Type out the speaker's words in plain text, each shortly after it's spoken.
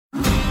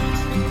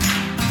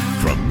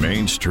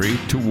Main Street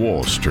to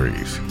Wall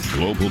Street,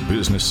 global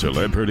business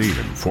celebrity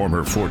and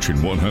former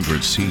Fortune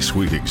 100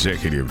 C-suite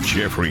executive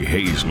Jeffrey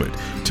Hazlett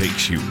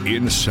takes you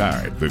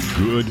inside the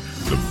good,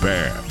 the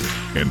bad,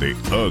 and the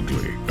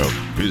ugly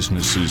of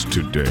businesses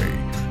today.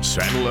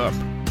 Saddle up.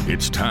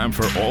 It's time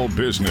for All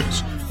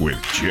Business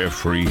with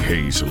Jeffrey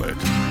Hazlett.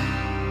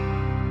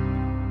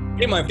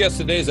 Hey, my guest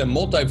today is a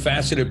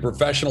multifaceted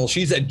professional.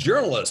 She's a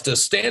journalist, a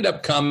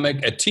stand-up comic,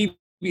 a TV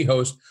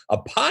host, a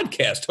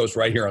podcast host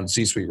right here on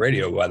C-Suite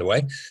Radio, by the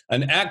way,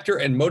 an actor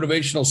and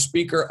motivational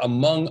speaker,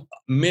 among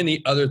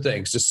many other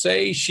things. To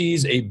say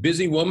she's a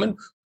busy woman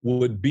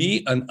would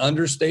be an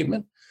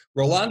understatement.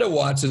 Rolonda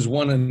Watts has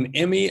won an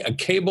Emmy, a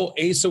Cable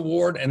Ace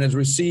Award, and has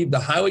received the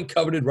highly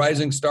coveted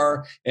Rising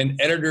Star and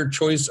Editor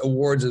Choice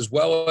Awards, as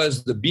well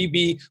as the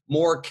B.B.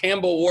 Moore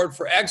Campbell Award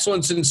for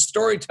Excellence in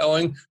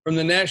Storytelling from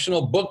the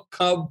National Book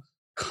Club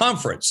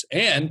Conference.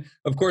 And,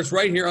 of course,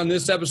 right here on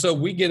this episode,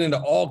 we get into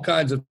all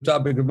kinds of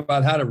topics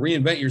about how to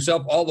reinvent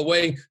yourself, all the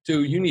way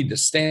to you need to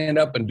stand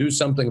up and do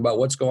something about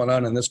what's going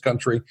on in this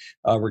country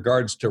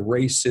regards to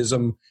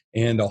racism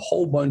and a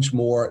whole bunch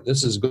more.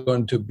 This is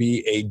going to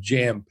be a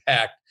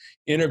jam-packed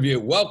interview.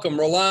 Welcome,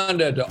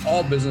 Rolonda, to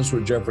All Business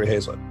with Jeffrey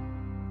Hazlett.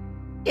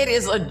 It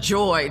is a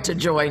joy to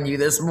join you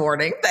this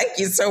morning. Thank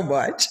you so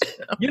much.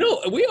 You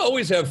know, we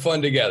always have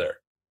fun together.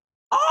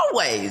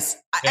 Always.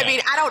 Yeah. I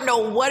mean, I don't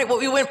know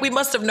what we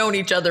must have known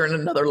each other in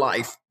another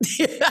life.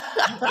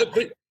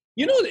 but,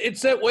 you know,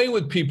 it's that way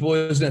with people,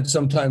 isn't it?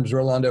 Sometimes,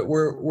 Rolonda,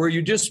 where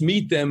you just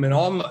meet them and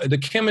all the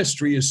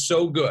chemistry is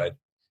so good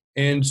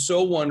and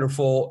so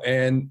wonderful,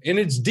 and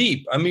it's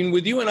deep. I mean,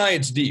 with you and I,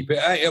 it's deep.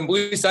 At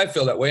least I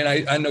feel that way,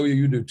 and I know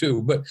you do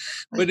too. But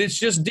it's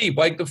just deep.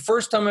 Like the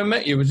first time I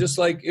met you,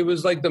 it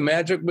was like the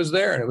magic was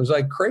there, and it was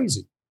like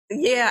crazy.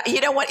 Yeah,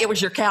 you know what? It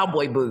was your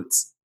cowboy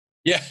boots.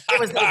 Yeah, it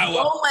was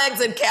low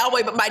legs and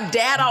cowboy. But my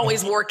dad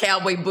always wore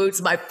cowboy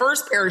boots. My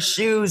first pair of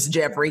shoes,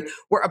 Jeffrey,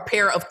 were a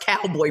pair of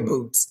cowboy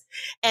boots.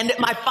 And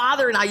my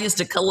father and I used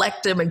to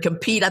collect them and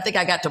compete. I think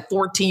I got to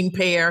 14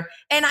 pair.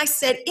 And I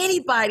said,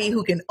 anybody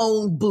who can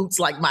own boots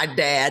like my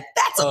dad,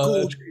 that's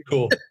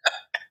cool.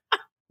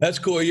 That's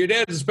cool. Your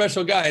dad's a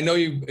special guy. I know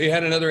you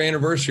had another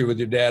anniversary with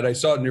your dad. I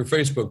saw it on your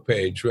Facebook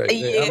page, right?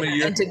 Yeah, how many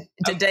years, and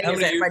today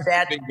is my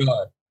dad.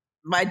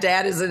 My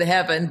dad is in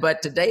heaven,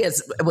 but today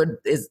is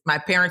my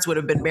parents would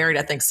have been married,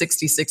 I think,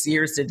 66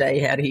 years today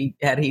had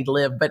he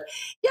lived. But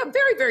yeah,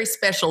 very, very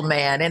special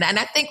man. And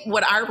I think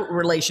what our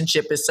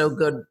relationship is so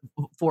good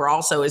for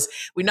also is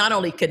we not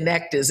only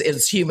connect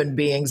as human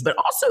beings, but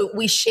also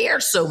we share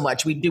so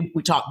much. We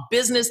talk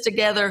business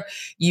together.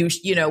 You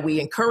know,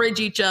 we encourage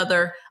each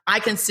other. I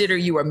consider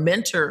you a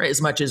mentor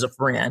as much as a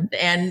friend.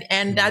 And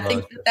I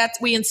think that's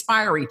we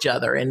inspire each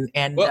other and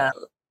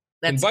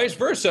vice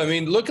versa. I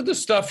mean, look at the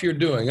stuff you're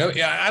doing.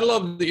 I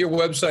love that your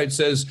website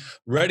says,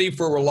 ready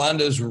for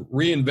Rolonda's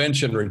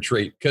reinvention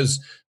retreat,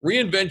 because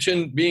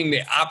reinvention being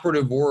the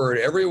operative word,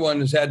 everyone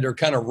has had to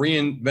kind of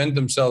reinvent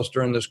themselves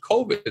during this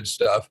COVID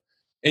stuff.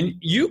 And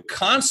you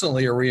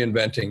constantly are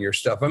reinventing your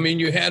stuff. I mean,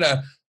 you had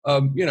a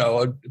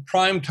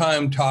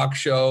primetime talk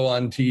show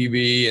on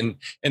TV,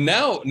 and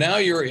now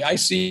I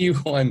see you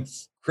on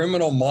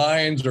Criminal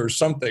Minds or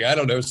something. I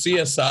don't know,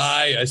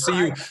 CSI. I see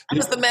you. I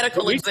was the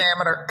medical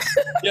examiner.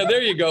 Yeah,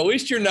 there you go. At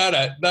least you're not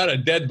a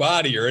dead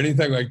body or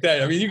anything like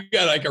that. I mean, you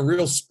got like a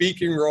real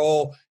speaking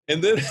role,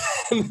 and then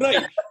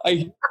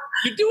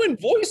you're doing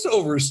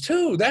voiceovers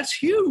too. That's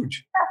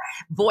huge.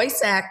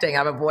 Voice acting.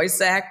 I'm a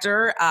voice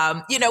actor.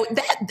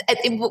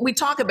 We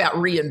talk about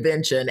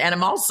reinvention, and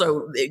I'm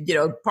also,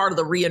 part of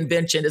the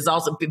reinvention is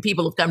also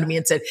people have come to me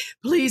and said,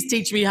 please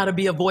teach me how to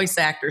be a voice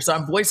actor. So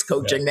I'm voice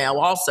coaching now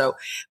also,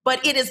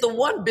 but it is the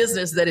one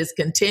business that is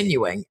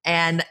continuing.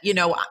 And,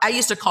 I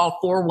used to call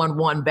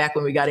 411 back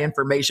when we got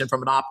information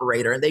from an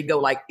operator, and they'd go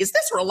like, is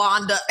this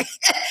Rolonda?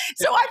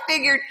 So I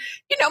figured,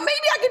 maybe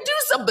I could do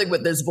something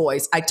with this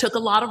voice. I took a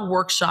lot of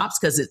workshops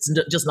because it's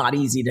just not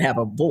easy to have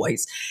a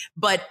voice,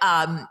 but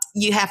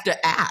you have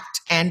to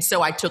act. And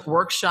so I took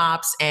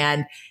workshops,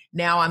 and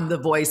now I'm the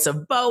voice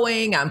of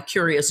Boeing. I'm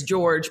Curious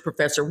George,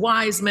 Professor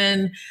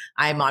Wiseman.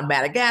 I'm on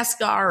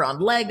Madagascar, on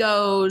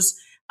Legos,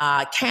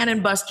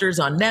 Cannon Busters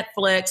on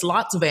Netflix,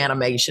 lots of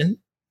animation,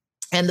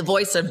 and the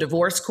voice of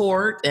Divorce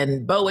Court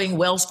and Boeing,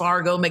 Wells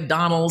Fargo,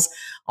 McDonald's,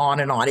 on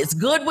and on. It's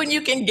good when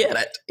you can get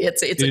it.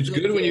 It's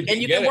good when you can get it.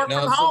 And you can work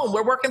from home.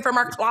 We're working from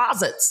our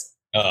closets.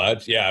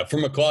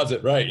 From a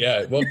closet, right?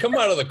 Yeah. Well, come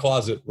out of the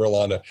closet,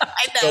 Rolonda.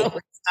 I know.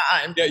 It's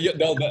time. Yeah,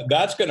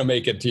 that's going to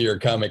make it to your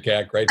comic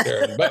act right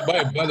there. And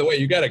by the way,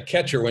 you got to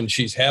catch her when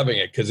she's having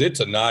it, because it's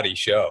a naughty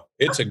show.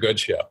 It's a good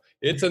show.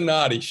 It's a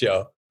naughty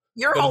show.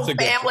 Your whole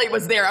family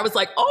was there. I was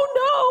like,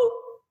 oh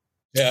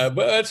no. Yeah,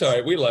 but that's all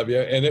right. We love you,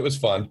 and it was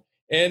fun,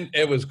 and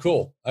it was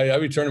cool. I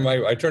turned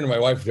to my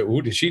wife.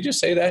 Ooh, did she just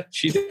say that?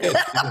 She did.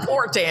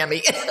 Poor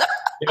Tammy.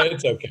 Yeah,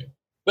 it's okay.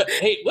 But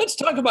hey, let's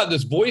talk about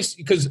this voice,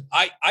 because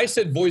I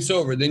said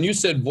voiceover, then you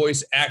said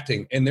voice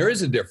acting, and there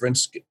is a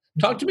difference.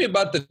 Talk to me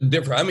about the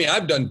different. I mean,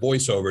 I've done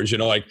voiceovers,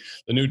 like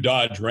the new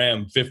Dodge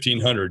Ram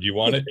 1500. You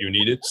want it, you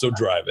need it, so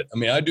drive it. I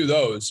mean, I do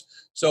those.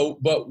 So,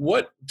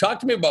 but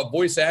talk to me about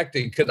voice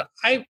acting, because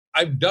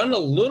I've done a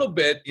little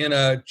bit in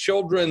a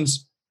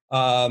children's,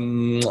 app,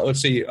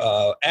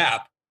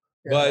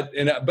 but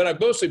I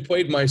mostly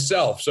played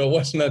myself, so it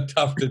wasn't that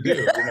tough to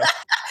do.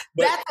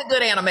 But, that's a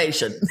good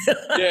animation.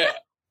 Yeah.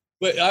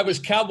 But I was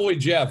Cowboy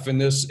Jeff in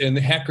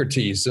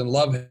Heckertes and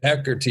Love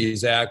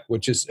Heckertes Act,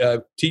 which is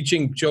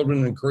teaching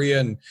children in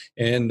Korea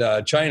and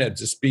China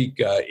to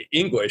speak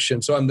English.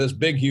 And so I'm this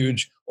big,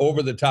 huge,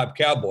 over-the-top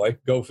cowboy.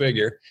 Go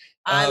figure.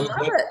 I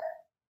love it.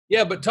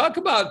 Yeah, but talk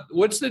about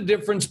what's the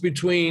difference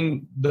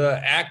between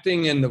the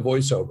acting and the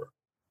voiceover?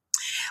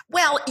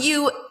 Well,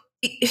 you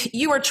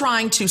are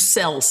trying to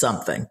sell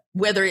something,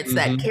 whether it's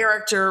that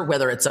character,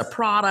 whether it's a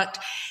product,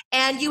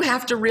 and you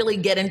have to really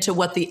get into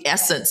what the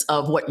essence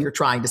of what you're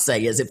trying to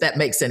say is, if that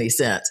makes any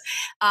sense.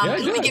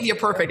 Let me give you a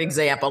perfect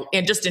example,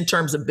 and just in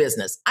terms of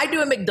business. I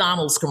do a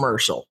McDonald's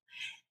commercial.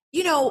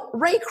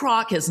 Ray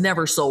Kroc has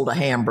never sold a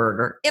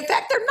hamburger. In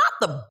fact, they're not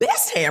the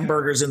best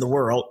hamburgers in the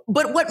world,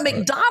 but what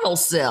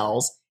McDonald's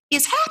sells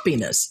is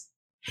happiness.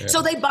 Yeah.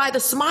 So they buy the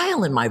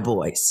smile in my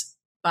voice.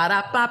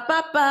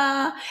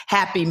 Ba-da-ba-ba-ba,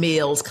 Happy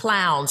Meals,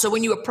 clown. So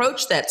when you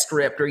approach that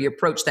script or you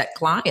approach that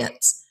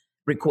client's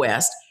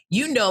request,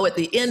 at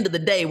the end of the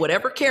day,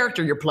 whatever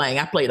character you're playing,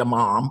 I played a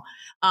mom,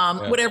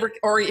 whatever,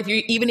 or if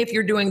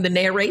you're doing the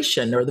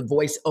narration or the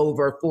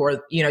voiceover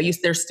for,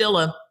 there's still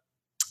a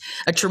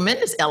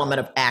tremendous element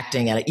of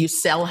acting in it. You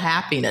sell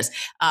happiness.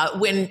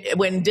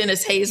 When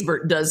Dennis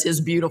Haysbert does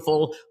his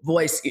beautiful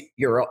voice,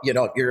 you're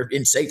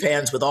in safe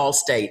hands with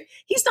Allstate.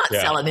 He's not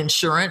selling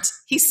insurance.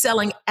 He's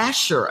selling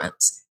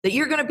assurance that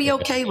you're going to be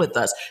okay with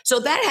us. So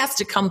that has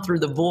to come through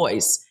the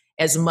voice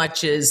as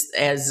much as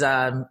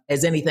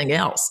anything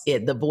else.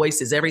 The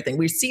voice is everything.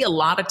 We see a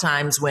lot of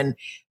times when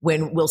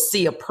we'll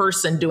see a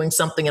person doing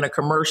something in a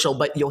commercial,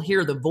 but you'll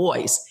hear the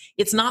voice.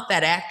 It's not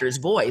that actor's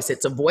voice.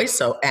 It's a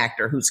voice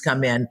actor who's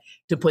come in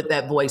to put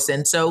that voice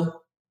in.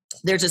 So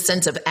there's a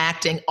sense of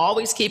acting,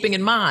 always keeping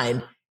in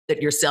mind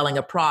that you're selling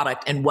a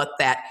product and what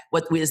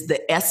is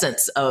the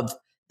essence of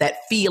that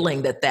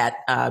feeling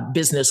that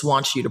business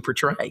wants you to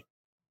portray.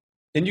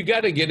 And you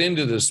got to get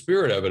into the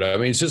spirit of it. I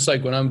mean, it's just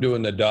like when I'm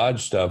doing the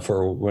Dodge stuff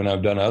or when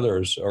I've done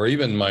others or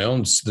even my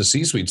own, the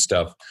C-suite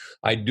stuff,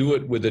 I do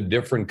it with a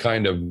different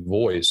kind of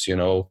voice,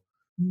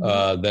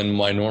 than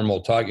my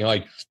normal talking,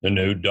 like the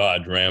new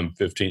Dodge Ram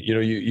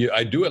 15.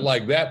 I do it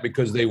like that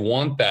because they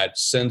want that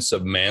sense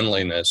of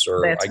manliness,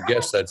 or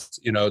guess that's,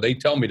 they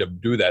tell me to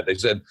do that. They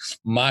said,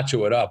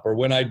 macho it up. Or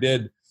when I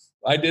did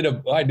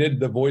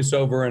the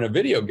voiceover in a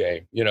video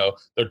game,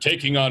 they're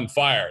taking on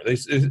fire.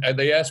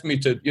 They asked me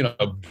to,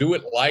 do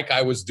it like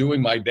I was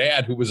doing my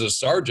dad, who was a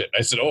sergeant.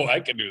 I said, oh,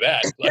 I can do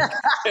that. Like,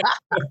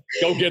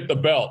 go get the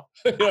belt.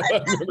 I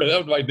remember that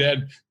was my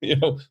dad,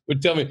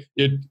 would tell me,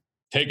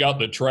 take out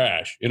the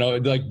trash,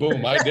 like,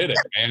 boom, I did it,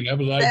 man. That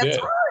was what I did.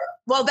 Right.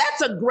 Well,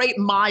 that's a great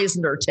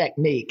Meisner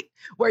technique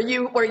where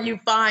you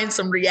find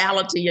some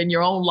reality in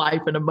your own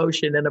life and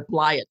emotion and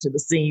apply it to the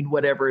scene,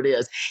 whatever it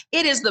is.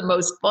 It is the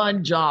most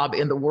fun job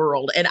in the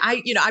world. And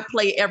I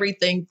play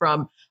everything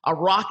from a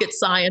rocket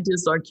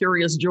scientist on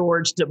Curious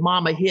George to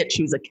Mama Hitch,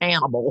 who's a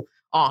cannibal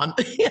on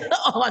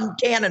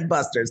Cannon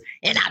Busters.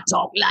 And I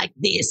talk like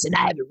this and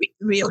I have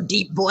a real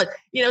deep voice,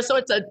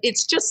 so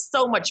it's just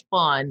so much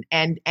fun.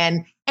 And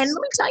let me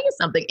tell you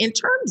something, in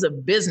terms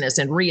of business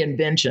and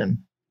reinvention,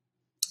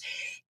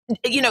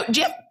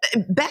 Jeff,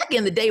 back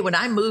in the day when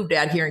I moved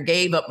out here and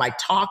gave up my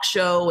talk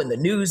show and the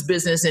news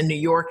business in New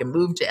York and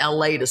moved to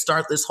LA to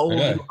start this whole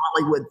new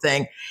Hollywood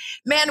thing,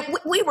 man,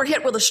 we were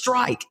hit with a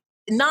strike.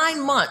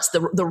 9 months,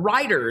 the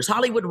writers,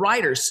 Hollywood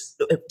writers,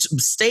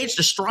 staged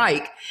a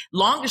strike,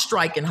 longest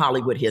strike in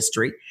Hollywood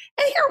history.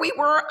 And here we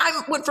were.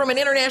 I went from an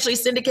internationally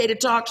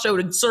syndicated talk show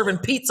to serving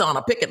pizza on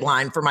a picket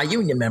line for my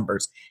union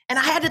members. And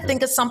I had to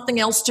think of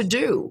something else to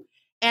do.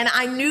 And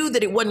I knew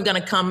that it wasn't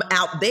going to come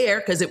out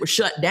there because it was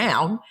shut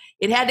down.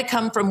 It had to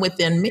come from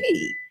within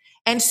me.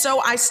 And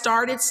so I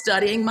started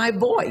studying my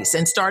voice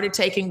and started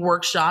taking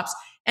workshops.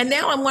 And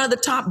now I'm one of the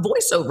top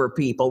voiceover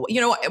people.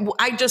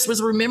 I just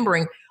was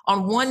remembering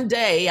on one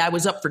day I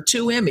was up for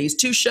 2 Emmys,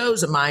 2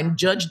 shows of mine,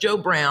 Judge Joe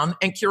Brown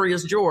and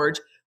Curious George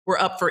were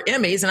up for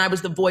Emmys, and I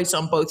was the voice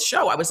on both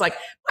shows. I was like,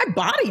 my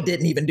body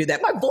didn't even do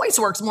that. My voice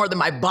works more than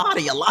my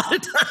body a lot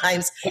of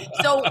times.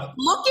 So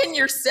look in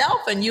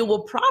yourself and you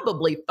will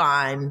probably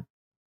find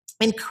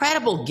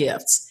incredible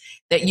gifts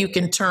that you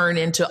can turn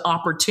into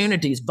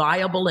opportunities,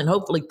 viable and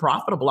hopefully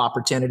profitable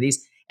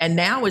opportunities. And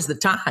now is the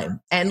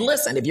time. And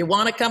listen, if you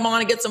want to come on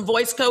and get some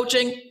voice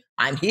coaching,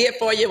 I'm here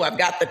for you. I've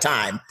got the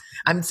time.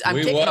 I'm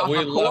taking off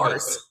a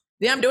course.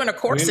 Yeah, I'm doing a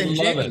course in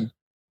June.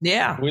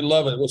 Yeah. We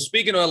love it. Well,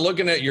 speaking of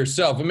looking at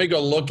yourself, let me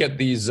go look at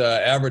these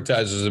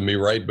advertisers and be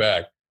right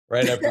back,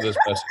 right after this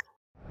message.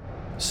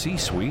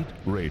 C-Suite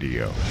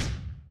Radio.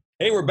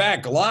 Hey, we're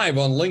back live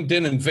on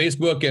LinkedIn and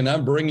Facebook, and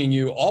I'm bringing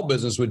you All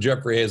Business with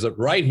Jeffrey Hazlett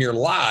right here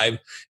live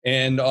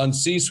and on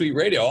C-Suite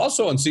Radio.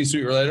 Also on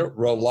C-Suite Radio,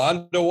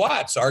 Rolonda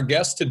Watts, our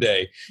guest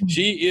today.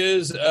 She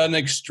is an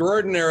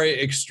extraordinary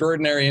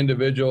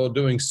individual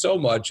doing so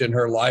much in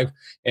her life,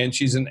 and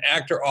she's an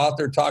actor,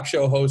 author, talk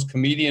show host,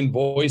 comedian,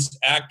 voice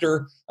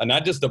actor,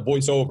 not just a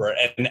voiceover,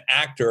 an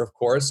actor, of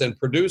course, and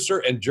producer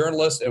and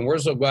journalist, and we're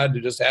so glad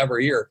to just have her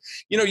here.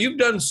 You know, you've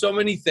done so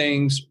many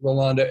things,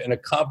 Rolonda, and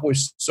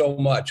accomplished so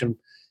much. And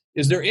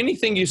is there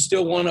anything you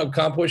still want to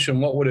accomplish, and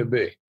what would it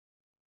be?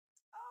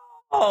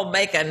 Oh,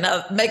 make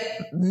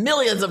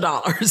millions of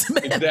dollars.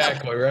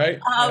 Exactly, right?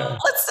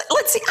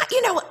 Let's see.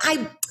 You know,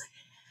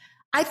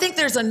 I think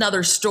there's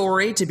another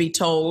story to be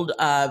told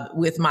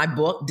with my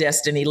book,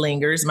 Destiny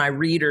Lingers. My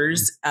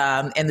readers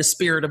and the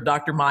spirit of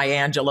Dr.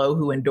 Maya Angelou,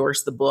 who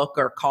endorsed the book,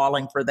 are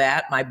calling for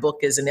that. My book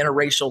is an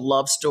interracial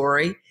love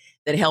story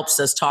that helps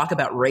us talk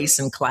about race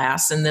and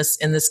class in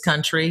this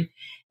country.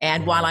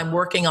 And while I'm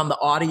working on the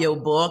audio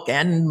book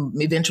and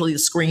eventually the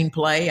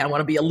screenplay, I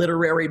want to be a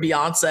literary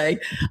Beyonce.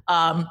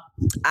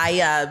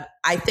 I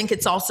think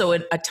it's also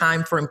a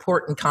time for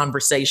important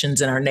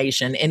conversations in our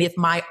nation. And if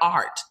my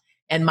art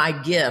and my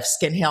gifts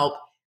can help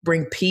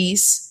bring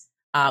peace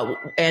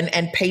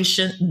and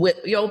patience, with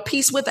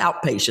peace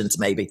without patience,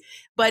 maybe,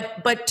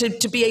 but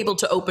to be able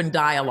to open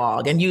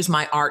dialogue and use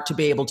my art to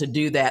be able to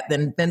do that,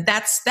 then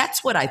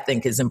that's what I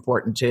think is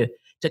important to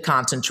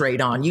concentrate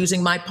on.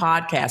 Using my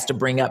podcast to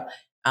bring up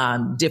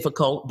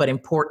difficult but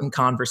important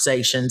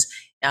conversations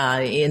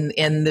in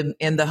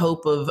the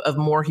hope of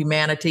more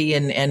humanity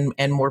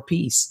and more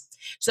peace.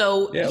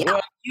 So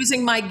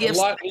using my gifts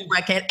if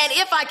I can, and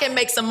if I can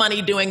make some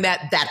money doing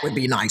that, that would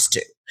be nice too.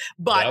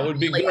 But that would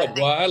be good.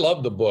 Well, I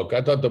love the book.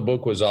 I thought the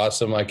book was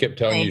awesome. I kept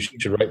telling you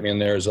should write me in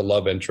there as a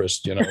love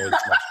interest. You know,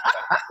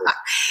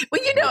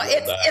 well, you know,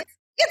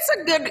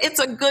 it's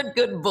a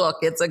good book.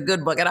 It's a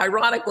good book, and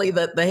ironically,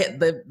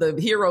 the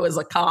hero is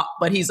a cop,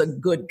 but he's a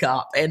good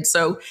cop. And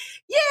so,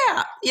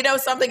 you know,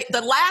 something.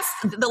 The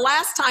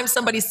last time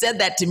somebody said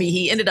that to me,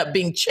 he ended up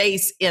being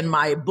Chase in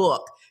my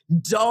book.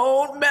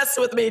 Don't mess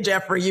with me,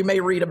 Jeffrey. You may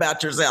read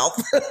about yourself.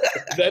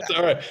 That's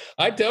all right.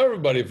 I tell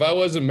everybody, if I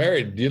wasn't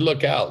married, you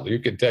look out. You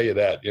can tell you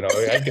that. You know,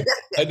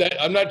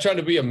 I'm not trying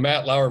to be a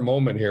Matt Lauer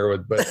moment here,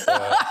 but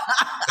anyway,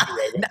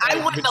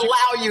 I wouldn't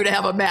allow you to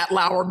have a Matt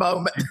Lauer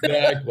moment.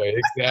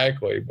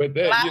 Exactly. But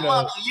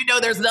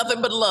there's nothing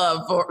but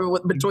love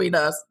between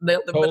us.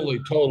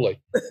 Totally.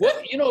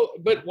 Well,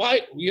 but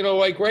why?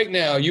 Like right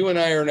now, you and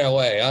I are in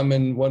LA. I'm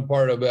in one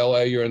part of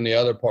LA. You're in the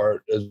other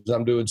part. As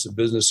I'm doing some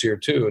business here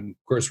too, and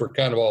of course, we're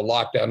kind of all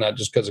locked down, not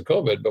just because of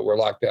COVID, but we're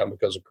locked down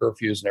because of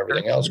curfews and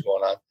everything else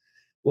going on.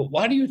 Well,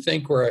 why do you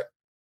think we're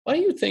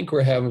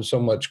having so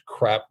much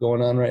crap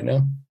going on right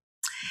now?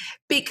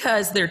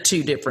 Because they're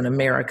two different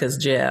Americas,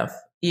 Jeff.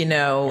 You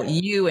know,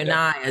 you and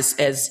I,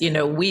 as you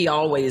know, we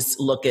always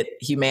look at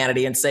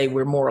humanity and say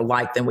we're more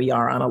alike than we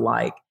are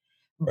unalike.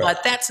 Right.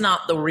 But that's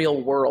not the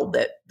real world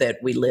that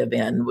we live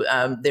in.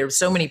 There's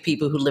so many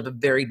people who live a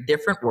very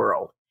different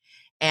world,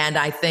 and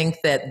I think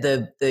that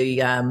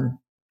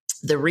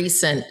the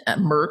recent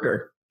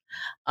murder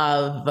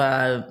of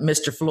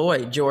Mr.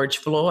 Floyd, George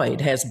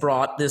Floyd, has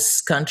brought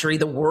this country,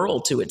 the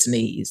world, to its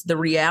knees. The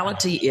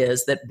reality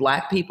is that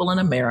Black people in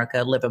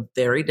America live a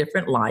very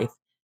different life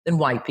than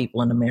white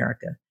people in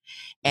America.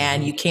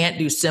 And you can't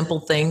do simple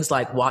things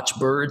like watch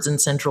birds in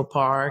Central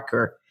Park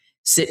or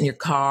sit in your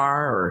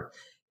car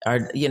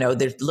or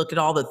look at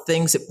all the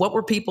things what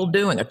were people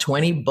doing? A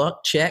 $20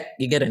 check,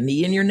 you get a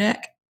knee in your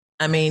neck.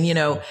 I mean,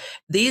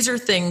 these are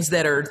things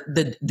that are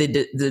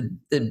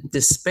the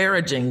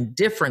disparaging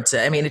difference.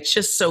 I mean, it's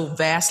just so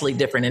vastly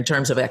different in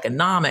terms of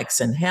economics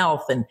and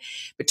health. And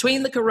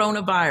between the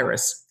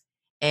coronavirus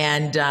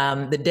and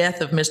the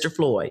death of Mr.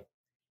 Floyd,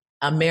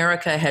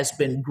 America has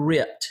been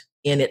gripped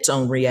in its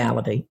own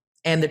reality.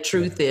 And the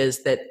truth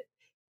is that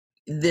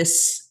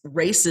this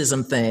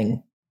racism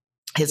thing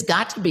has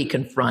got to be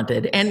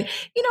confronted. And,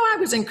 I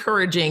was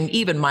encouraging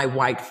even my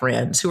white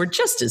friends who are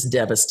just as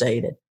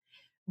devastated.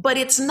 But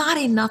it's not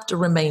enough to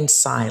remain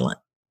silent.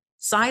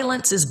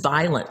 Silence is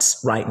violence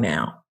right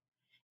now.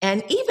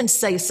 And even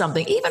say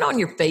something, even on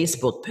your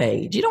Facebook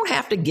page. You don't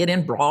have to get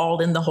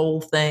embroiled in the whole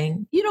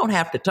thing. You don't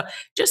have to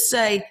just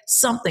say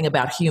something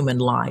about human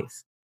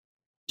life.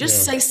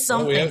 Just say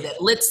something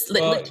that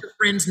let your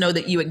friends know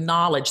that you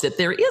acknowledge that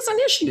there is an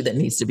issue that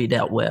needs to be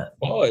dealt with.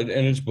 Well, and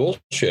it's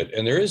bullshit,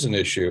 and there is an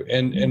issue.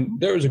 And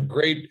there was a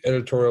great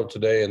editorial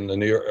today in the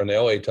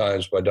LA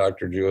Times by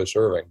Dr. Julius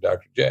Irving,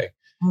 Dr. J.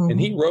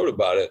 And he wrote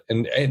about it.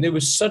 And it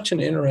was such an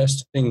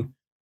interesting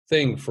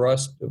thing for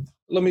us.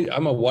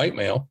 I'm a white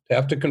male, to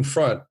have to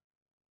confront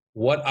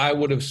what I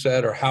would have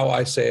said or how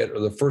I say it or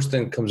the first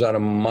thing that comes out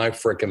of my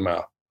freaking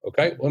mouth.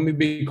 Okay? Let me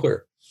be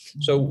clear.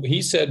 So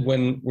he said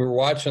when we were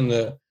watching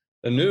the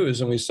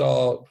news and we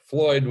saw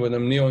Floyd with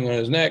him kneeling on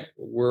his neck,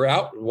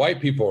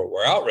 white people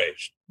were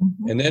outraged.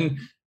 And then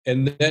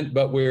And then,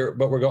 but we're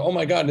going, oh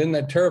my God, isn't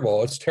that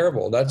terrible? It's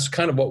terrible. That's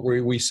kind of what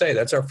we say.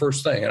 That's our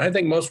first thing. And I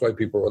think most white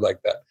people were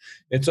like that.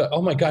 It's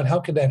oh my God, how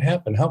could that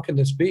happen? How can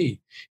this be?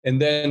 And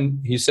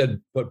then he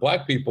said, but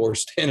black people are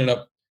standing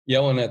up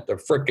yelling at the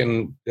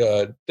frickin'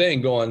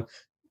 thing going,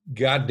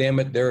 God damn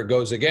it, there it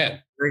goes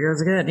again. There it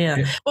goes again,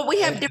 yeah. Well,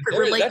 we have different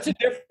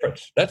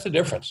relationships. That's a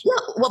difference.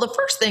 Yeah. Well, the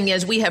first thing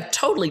is we have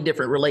totally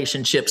different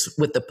relationships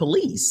with the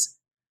police.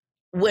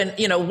 When,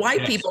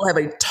 white people have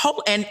a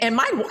total, and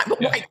my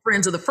white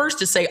friends are the first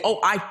to say, oh,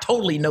 I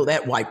totally know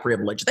that white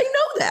privilege. They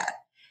know that.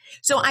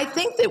 So I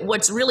think that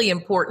what's really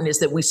important is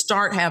that we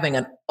start having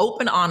an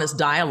open, honest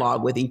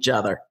dialogue with each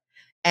other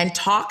and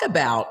talk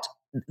about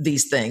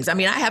these things. I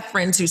mean, I have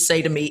friends who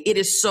say to me, it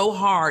is so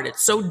hard.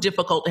 It's so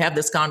difficult to have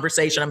this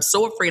conversation. I'm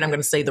so afraid I'm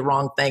going to say the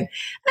wrong thing.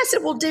 And I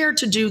said, well, dare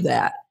to do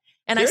that.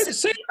 And I said,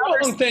 say the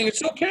wrong thing.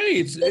 It's okay.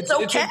 It's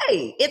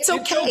okay. It's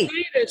okay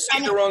to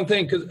say the wrong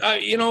thing. Because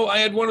I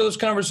had one of those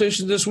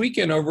conversations this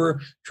weekend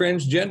over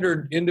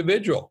transgendered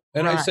individual,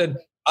 and I said,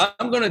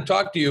 I'm going to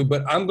talk to you,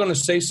 but I'm going to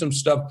say some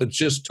stuff that's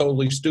just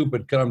totally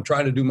stupid because I'm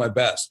trying to do my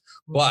best,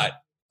 but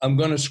I'm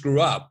going to screw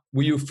up.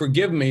 Will you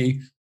forgive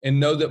me and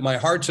know that my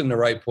heart's in the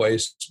right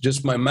place?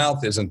 Just my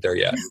mouth isn't there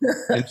yet.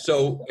 And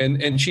so,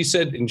 and she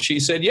said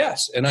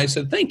yes, and I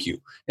said thank you,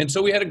 and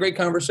so we had a great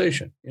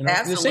conversation.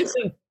 Absolutely. The same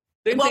thing.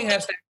 Same thing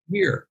has to happen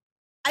here.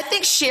 I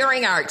think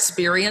sharing our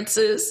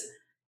experiences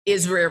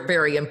is very,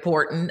 very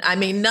important. I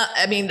mean,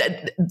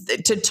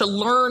 to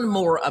learn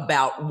more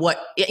about what,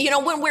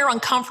 when we're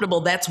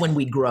uncomfortable, that's when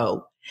we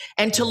grow.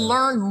 And to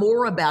learn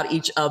more about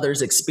each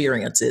other's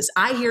experiences.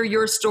 I hear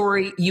your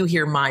story, you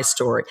hear my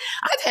story.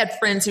 I've had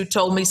friends who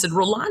told me, said,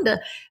 Rolonda,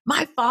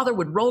 my father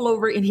would roll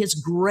over in his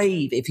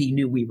grave if he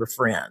knew we were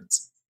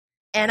friends.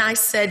 And I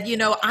said,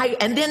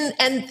 and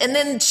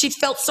then she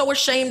felt so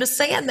ashamed of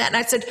saying that. And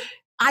I said,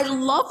 I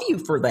love you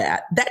for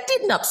that. That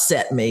didn't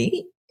upset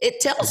me. It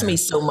tells me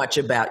so much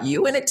about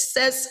you, and it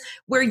says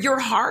where your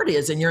heart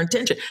is and your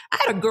intention. I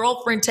had a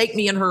girlfriend take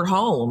me in her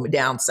home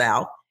down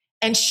south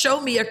and show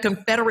me a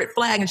Confederate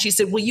flag, and she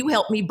said, will you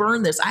help me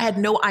burn this? I had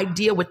no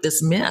idea what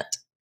this meant.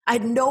 I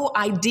had no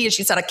idea.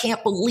 She said, I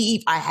can't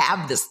believe I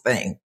have this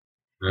thing.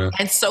 Yeah.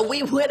 And so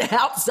we went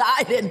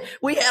outside and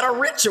we had a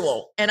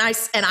ritual, and I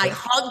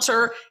hugged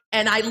her,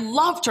 and I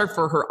loved her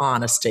for her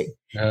honesty.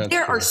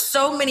 There are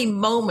so many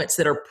moments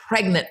that are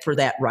pregnant for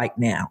that right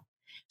now.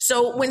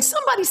 So when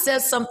somebody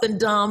says something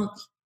dumb,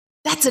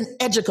 that's an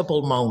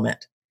educable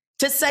moment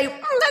to say,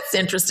 that's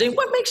interesting.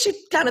 What makes you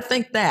kind of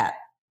think that?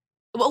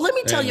 Well, let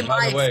me tell you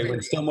my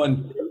experience. By the way,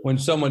 when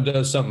someone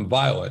does something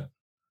violent,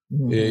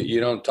 you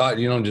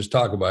don't just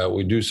talk about it.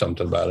 We do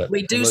something about it.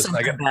 We do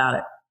something about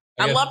it.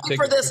 I love you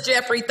for this,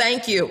 Jeffrey.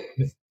 Thank you.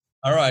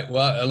 All right.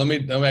 Well,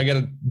 I got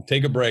to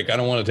take a break. I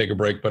don't want to take a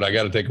break, but I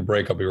got to take a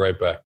break. I'll be right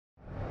back.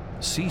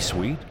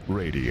 C-Suite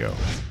Radio.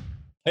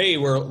 Hey,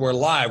 we're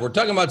live. We're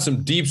talking about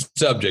some deep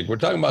subject. We're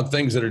talking about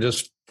things that are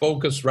just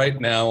focused right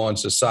now on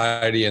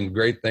society and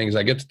great things.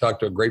 I get to talk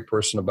to a great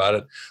person about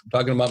it. I'm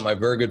talking about my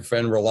very good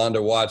friend,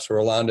 Rolonda Watts.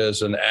 Rolonda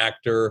is an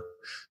actor,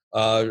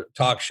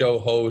 talk show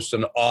host,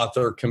 an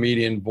author,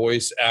 comedian,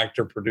 voice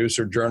actor,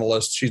 producer,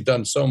 journalist. She's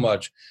done so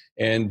much,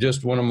 and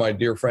just one of my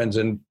dear friends.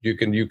 And you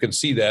can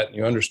see that, and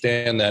you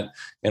understand that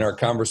in our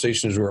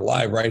conversations. We're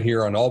live right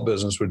here on All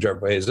Business with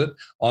Jeffrey Hazlett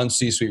on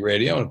C-Suite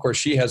Radio, and of course,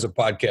 she has a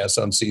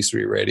podcast on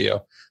C-Suite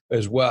Radio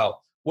as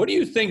well. What do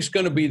you think is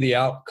going to be the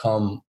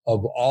outcome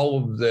of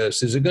all of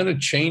this? Is it going to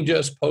change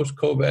us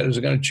post-COVID? Is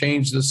it going to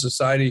change the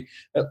society?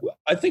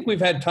 I think we've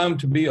had time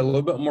to be a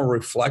little bit more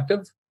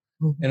reflective.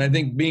 And I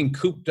think being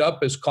cooped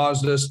up has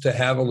caused us to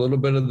have a little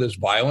bit of this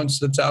violence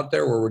that's out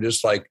there, where we're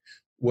just like,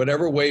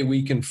 whatever way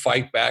we can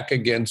fight back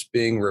against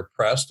being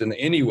repressed in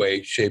any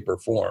way, shape, or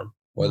form,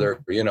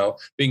 whether,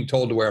 being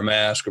told to wear a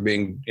mask or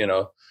being,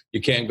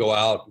 you can't go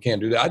out, you can't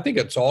do that. I think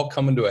it's all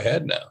coming to a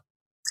head now.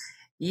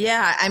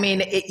 Yeah, I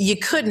mean, you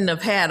couldn't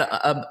have had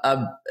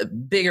a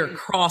bigger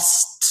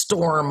cross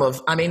storm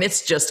of,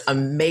 it's just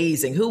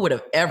amazing. Who would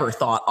have ever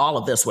thought all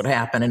of this would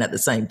happen and at the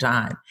same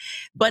time?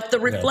 But the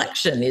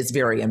reflection is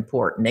very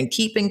important, and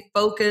keeping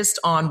focused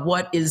on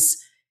what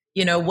is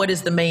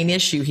the main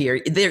issue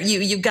here. There,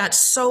 you've got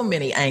so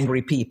many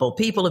angry people.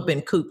 People have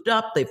been cooped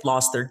up. They've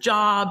lost their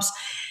jobs.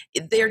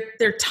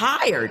 They're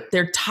tired.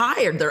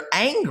 They're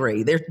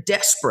angry. They're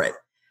desperate.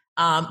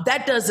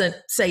 That doesn't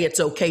say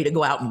it's okay to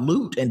go out and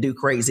loot and do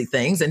crazy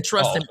things, and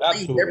trust and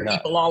believe there are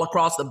people all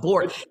across the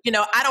board.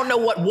 I don't know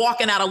what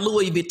walking out of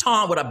Louis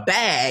Vuitton with a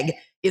bag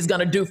is going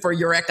to do for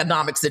your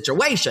economic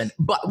situation.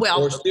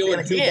 Or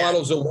stealing two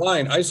bottles of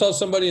wine. I saw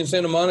somebody in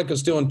Santa Monica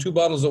stealing 2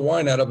 bottles of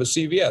wine out of a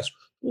CVS.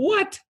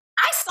 What?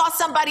 I saw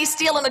somebody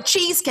stealing a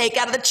cheesecake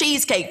out of the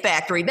Cheesecake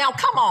Factory. Now,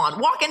 come on,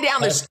 walking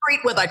down the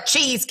street with a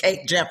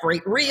cheesecake, Jeffrey.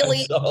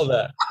 Really? I saw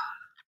that.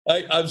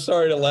 I'm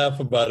sorry to laugh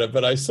about it,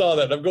 but I saw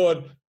that. I'm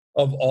going,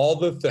 of all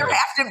the things. There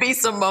have to be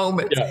some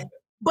moments. Yeah.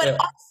 But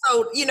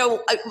also,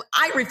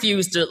 I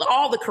refuse to,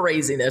 all the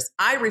craziness,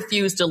 I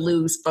refuse to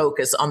lose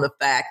focus on the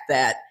fact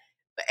that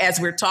as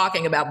we're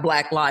talking about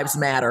Black Lives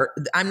Matter,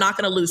 I'm not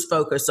going to lose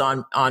focus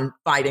on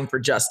fighting for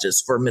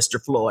justice for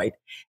Mr. Floyd,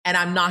 and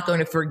I'm not going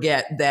to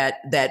forget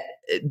that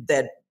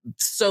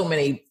so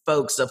many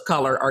folks of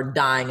color are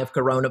dying of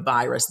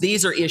coronavirus.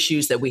 These are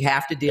issues that we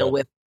have to deal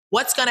with.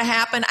 What's going to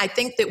happen? I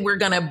think that we're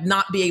going to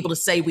not be able to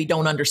say we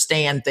don't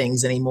understand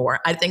things anymore.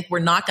 I think we're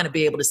not going to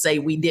be able to say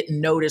we didn't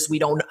notice, we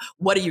don't.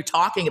 What are you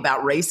talking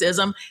about,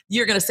 racism?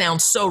 You're going to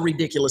sound so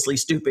ridiculously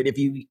stupid if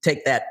you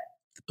take that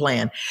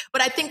plan.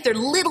 But I think there are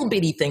little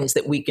bitty things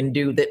that we can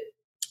do that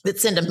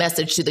send a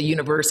message to the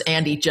universe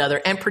and each other,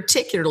 and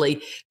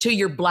particularly to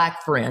your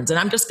Black friends. And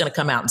I'm just going to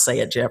come out and say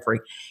it, Jeffrey.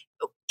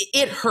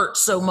 It hurt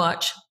so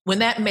much when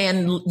that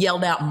man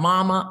yelled out,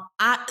 "Mama."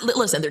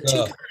 Listen, there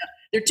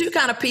are two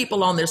kind of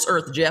people on this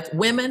earth, Jeff: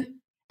 women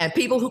and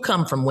people who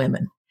come from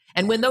women.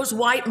 And when those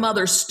white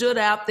mothers stood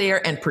out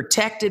there and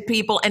protected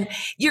people, and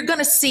you're going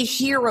to see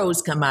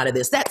heroes come out of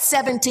this. That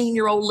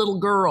 17-year-old little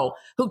girl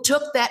who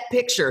took that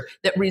picture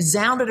that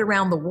resounded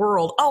around the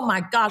world. Oh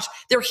my gosh,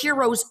 there are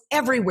heroes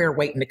everywhere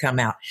waiting to come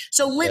out.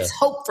 So let's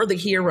hope for the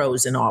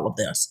heroes in all of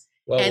this.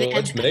 Well,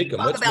 let's make them.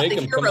 Let's make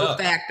them come out. Hero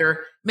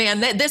factor,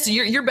 man.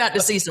 You're about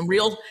to see some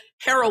real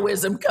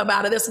heroism come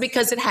out of this,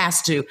 because it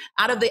has to.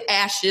 Out of the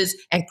ashes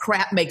and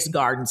crap makes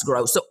gardens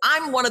grow. So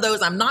I'm one of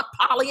those. I'm not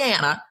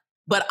Pollyanna,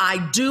 but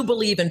I do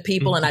believe in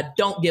people, and I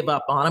don't give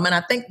up on them. And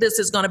I think this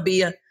is going to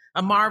be a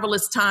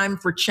marvelous time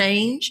for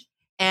change.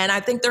 And I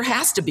think there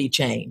has to be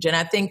change. And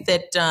I think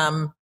that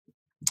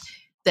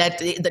that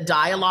the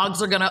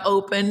dialogues are going to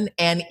open,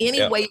 and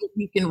any way that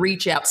you can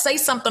reach out, say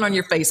something on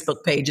your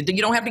Facebook page. You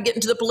don't have to get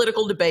into the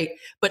political debate,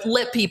 but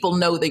let people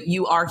know that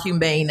you are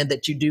humane and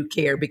that you do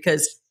care,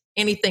 because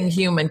anything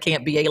human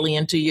can't be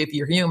alien to you if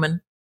you're human.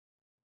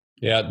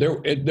 Yeah,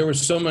 there was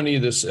so many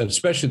of this,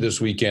 especially this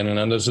weekend,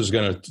 and this is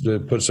going to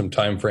put some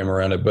time frame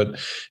around it, but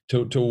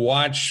to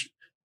watch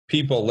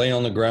people lay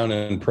on the ground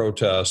and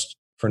protest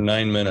for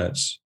 9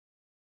 minutes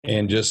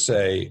and just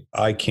say,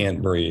 "I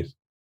can't breathe.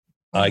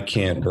 I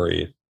can't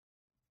breathe.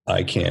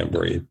 I can't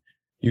breathe."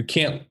 You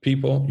can't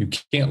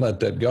let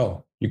that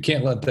go. You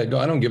can't let that go.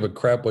 I don't give a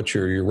crap what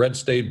your red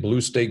state,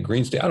 blue state,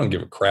 green state. I don't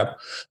give a crap.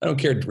 I don't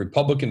care,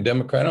 Republican,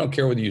 Democrat. I don't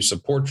care whether you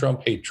support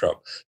Trump, hate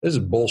Trump. This is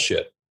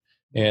bullshit.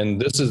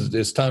 And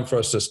it's time for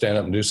us to stand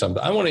up and do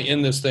something. I want to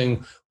end this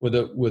thing with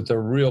a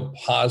real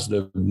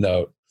positive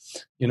note.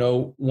 You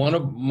know, one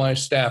of my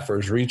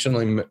staffers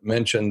recently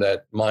mentioned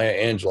that Maya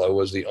Angelou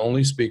was the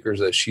only speaker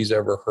that she's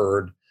ever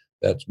heard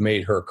that's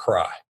made her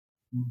cry.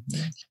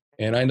 Mm-hmm.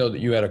 And I know that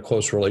you had a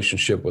close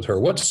relationship with her.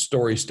 What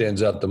story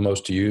stands out the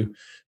most to you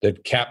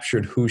that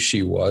captured who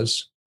she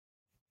was?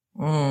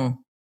 You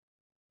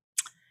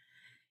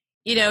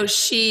know,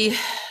 she,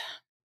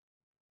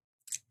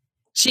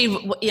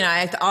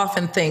 I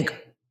often think,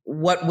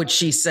 what would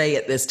she say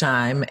at this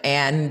time?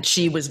 And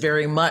she was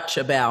very much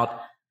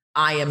about,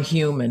 I am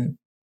human,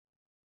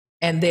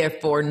 and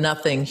therefore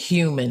nothing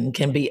human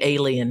can be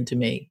alien to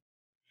me.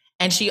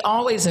 And she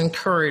always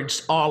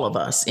encouraged all of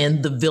us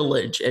in the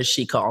village, as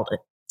she called it,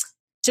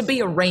 to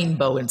be a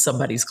rainbow in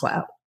somebody's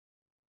cloud,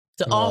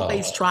 to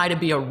always try to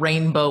be a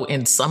rainbow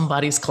in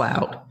somebody's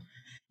cloud.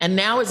 And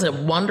now is a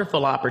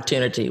wonderful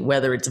opportunity,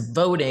 whether it's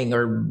voting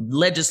or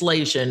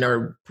legislation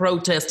or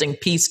protesting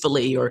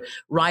peacefully or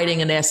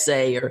writing an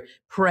essay or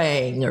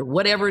praying or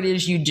whatever it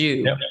is you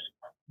do. Yep.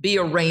 Be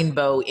a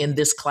rainbow in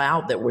this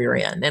cloud that we're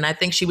in. And I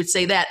think she would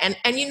say that.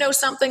 And you know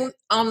something,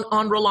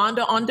 on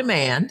Rolonda On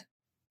Demand,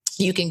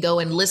 you can go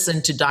and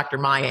listen to Dr.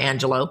 Maya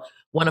Angelou.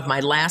 One of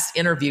my last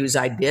interviews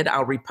I did,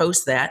 I'll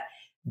repost that.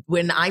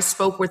 When I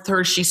spoke with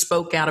her, she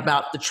spoke out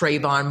about the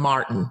Trayvon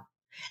Martin.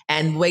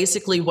 And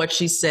basically what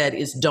she said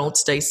is, don't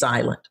stay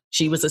silent.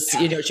 She was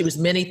she was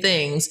many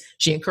things.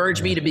 She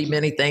encouraged me to be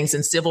many things,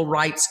 and civil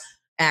rights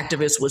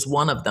activist was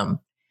one of them.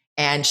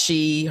 And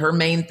her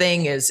main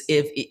thing is,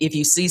 if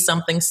you see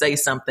something, say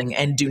something,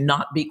 and do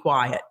not be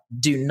quiet.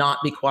 Do not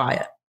be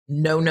quiet.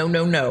 No, no,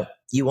 no, no.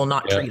 You will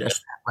not treat us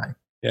that way.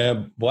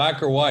 Yeah,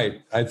 black or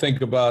white. I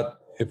think about,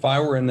 if I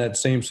were in that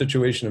same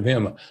situation of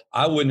him,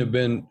 I wouldn't have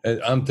been,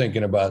 I'm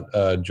thinking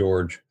about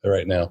George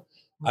right now.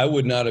 I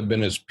would not have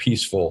been as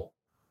peaceful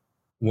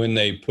when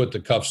they put the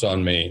cuffs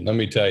on me. Let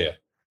me tell you.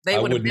 They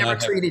would have never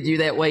treated you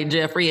that way,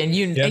 Jeffrey. And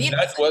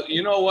that's what,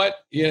 you know what?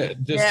 Yeah,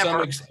 to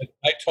some extent,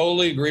 I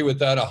totally agree with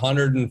that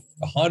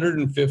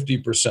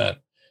 150%.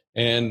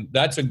 And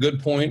that's a good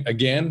point.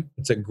 Again,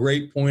 it's a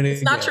great point.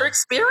 It's not your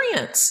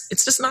experience.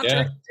 It's just not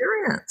your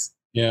experience.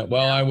 Yeah.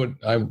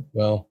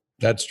 Well,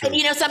 that's true. And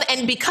you know something,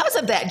 and because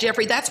of that,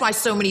 Jeffrey, that's why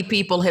so many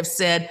people have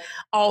said,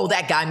 "Oh,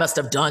 that guy must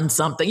have done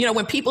something." You know,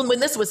 when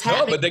this was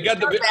happening. No, but they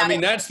got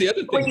that's the other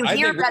thing. When you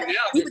hear about it,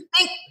 you would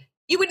think,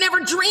 you would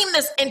never dream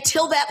this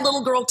until that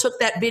little girl took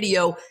that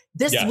video.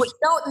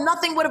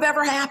 Nothing would have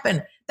ever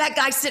happened. That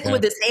guy sitting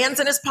with his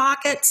hands in his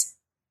pockets.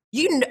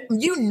 You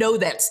know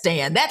that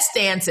stand. That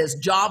stand says,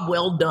 "Job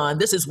well done.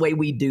 This is the way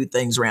we do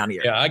things around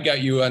here." Yeah, I got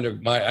you under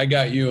my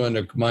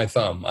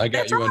thumb. I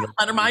got you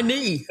under my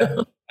knee.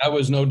 That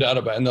was no doubt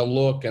about it. And the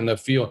look and the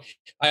feel.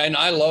 And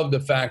I love the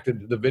fact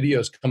that the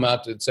videos come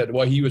out that said,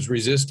 well, he was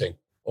resisting.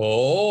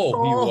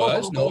 Oh, he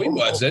was? No, he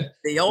wasn't.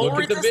 The old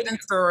Look at the video.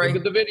 resistance story. Look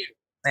at the video.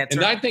 That's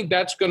And right. I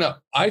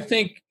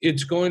think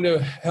it's going to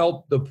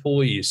help the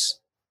police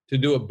to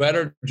do a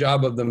better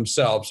job of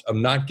themselves of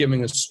not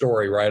giving a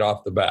story right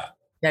off the bat.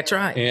 That's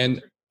right.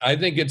 And I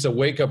think it's a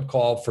wake-up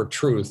call for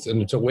truth,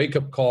 and it's a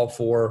wake-up call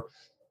for,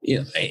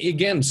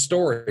 again,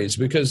 stories,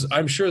 because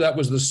I'm sure that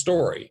was the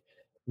story,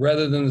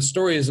 rather than the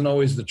story isn't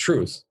always the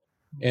truth.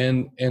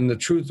 And the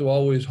truth will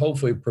always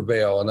hopefully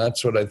prevail, and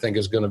that's what I think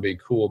is going to be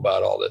cool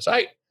about all this.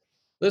 I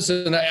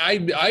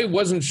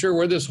wasn't sure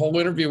where this whole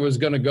interview was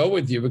going to go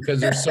with you, because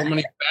there's so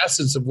many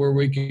facets of where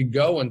we could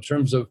go in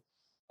terms of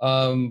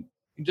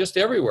just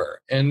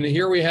everywhere. And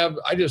here we have,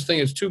 I just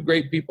think it's two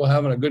great people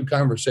having a good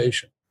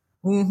conversation.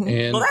 Mm-hmm.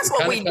 And well, that's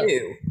what we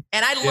do.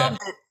 And I love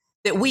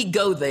that we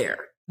go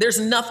there. There's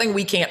nothing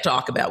we can't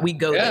talk about. We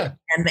go there.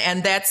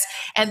 And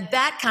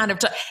that kind of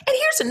and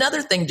here's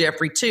another thing,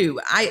 Jeffrey, too.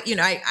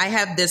 I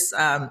have this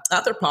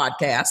other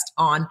podcast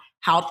on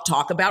how to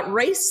talk about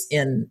race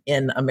in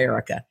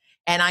America.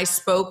 And I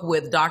spoke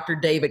with Dr.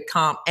 David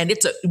Comp, and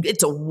it's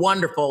a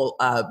wonderful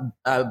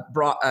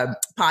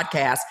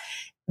podcast,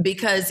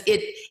 because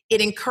it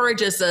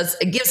encourages us,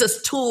 it gives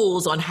us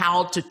tools on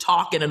how to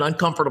talk in an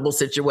uncomfortable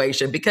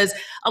situation, because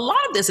a lot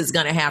of this is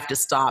going to have to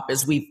stop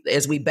as we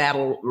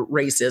battle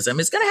racism.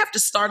 It's going to have to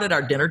start at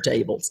our dinner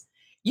tables.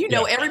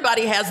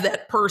 Everybody has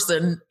that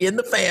person in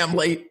the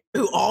family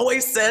who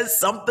always says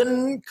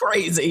something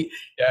crazy.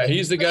 Yeah,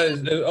 he's the guy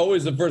that's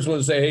always the first one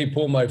to say, "Hey,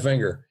 pull my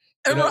finger."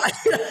 Right.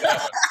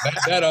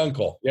 that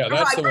uncle. Yeah,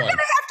 that's the one. We're going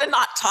to have to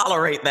not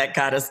tolerate that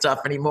kind of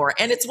stuff anymore.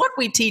 And it's what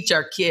we teach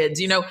our kids.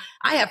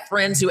 I have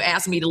friends who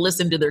ask me to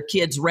listen to their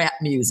kids' rap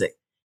music.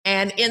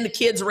 And in the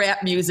kids'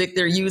 rap music,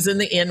 they're using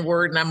the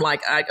N-word. And I'm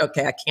like, I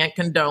can't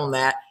condone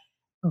that.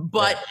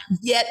 But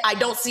yet I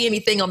don't see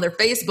anything on their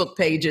Facebook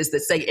pages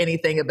that say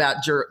anything about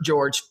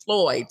George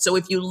Floyd. So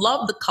if you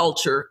love the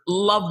culture,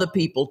 love the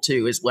people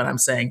too, is what I'm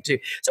saying too.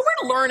 So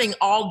we're learning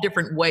all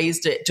different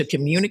ways to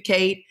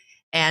communicate.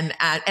 And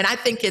I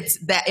think it's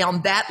that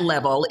on that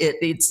level,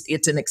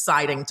 it's an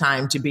exciting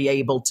time to be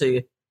able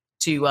to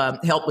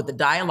help with the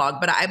dialogue.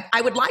 But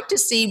I would like to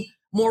see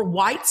more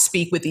whites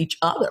speak with each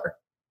other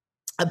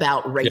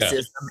about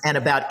racism and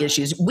about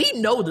issues. We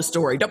know the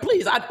story. Now,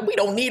 please, we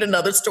don't need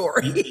another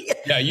story.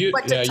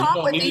 But to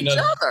talk with each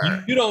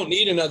other. You don't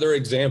need another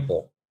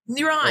example.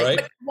 You're right.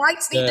 But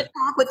whites need to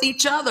talk with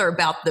each other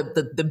about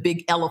the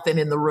big elephant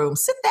in the room.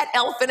 Sit that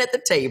elephant at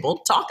the table,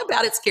 talk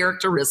about its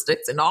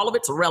characteristics and all of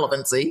its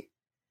relevancy.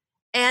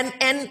 And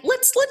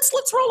let's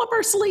roll up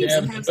our sleeves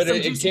and have some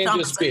juicy conversation. Can't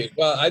just be.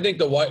 Well, I think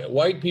the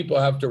white people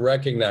have to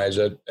recognize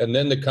it, and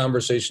then the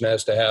conversation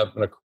has to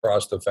happen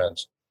across the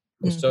fence,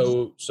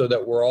 so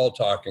that we're all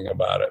talking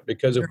about it.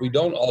 Because if we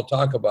don't all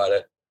talk about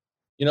it,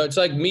 it's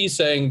like me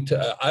saying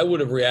I would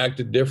have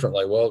reacted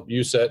differently. Well,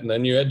 you said, and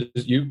then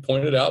you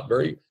pointed out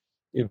very,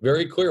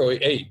 very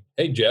clearly.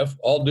 Hey, Jeff.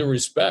 All due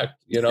respect,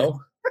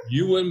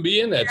 you wouldn't be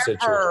in that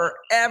situation.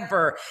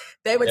 Ever.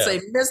 They would say,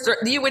 Mister,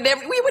 we wouldn't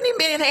even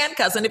be in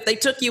handcuffs. And if they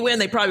took you in,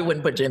 they probably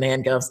wouldn't put you in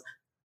handcuffs.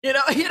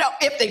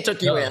 If they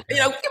took you in,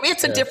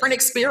 it's a different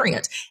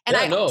experience. And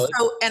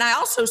I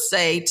also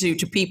say to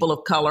people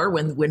of color,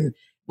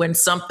 when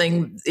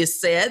something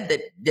is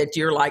said that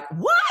you're like,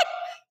 what?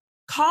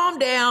 Calm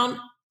down.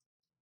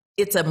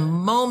 It's a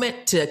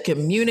moment to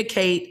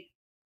communicate.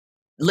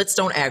 Let's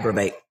don't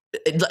aggravate.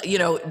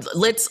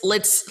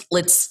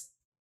 Let's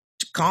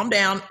calm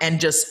down and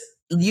just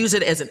use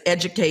it as an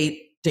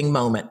educating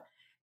moment,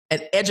 an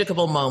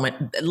educable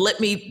moment.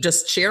 Let me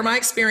just share my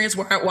experience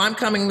where I'm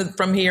coming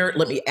from here.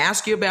 Let me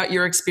ask you about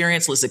your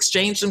experience. Let's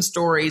exchange some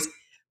stories,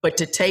 but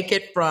to take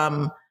it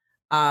from,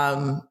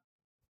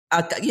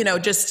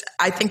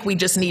 I think we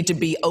just need to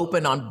be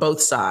open on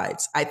both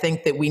sides. I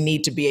think that we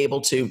need to be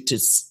able to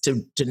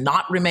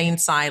not remain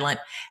silent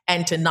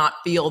and to not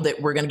feel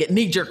that we're going to get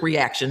knee-jerk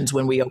reactions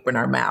when we open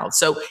our mouths.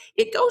 So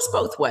it goes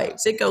both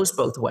ways. It goes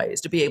both ways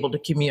to be able to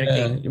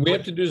communicate. We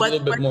have to do a little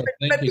bit more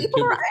thinking. But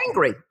people are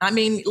angry. I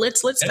mean,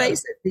 let's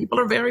face it. People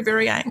are very,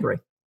 very angry.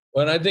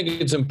 Well, and I think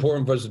it's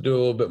important for us to do a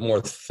little bit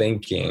more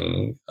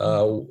thinking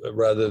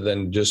rather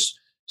than just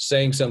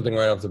saying something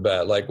right off the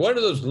bat. Like, what are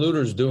those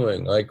looters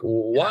doing? Like,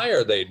 why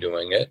are they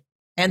doing it?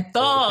 And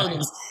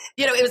thugs.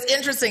 It was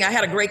interesting. I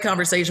had a great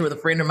conversation with a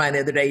friend of mine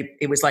the other day.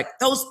 It was like,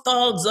 those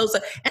thugs,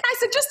 and I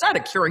said, just out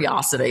of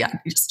curiosity,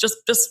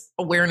 just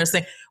awareness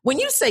thing. When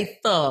you say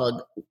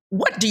thug,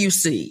 what do you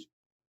see?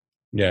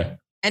 Yeah.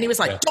 And he was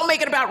like, don't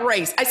make it about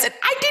race. I said,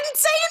 I didn't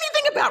say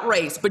anything about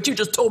race, but you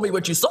just told me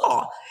what you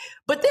saw.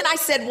 But then I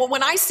said, well,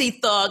 when I see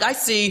thug, I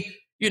see,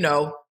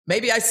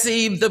 maybe I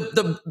see the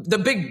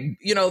big,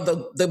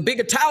 the big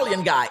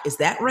Italian guy. Is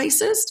that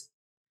racist?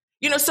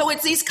 So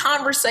it's these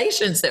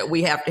conversations that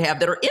we have to have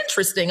that are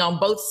interesting on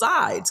both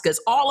sides, because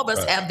all of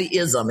us have the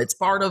ism. It's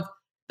part of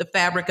the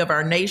fabric of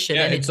our nation.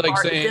 Yeah, and it's like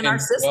saying, our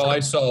system.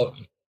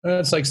 Well,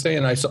 it's like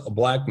saying I saw a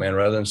black man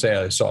rather than saying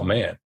I saw a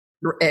man.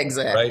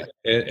 Exactly.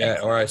 Right.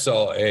 Or I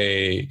saw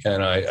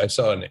I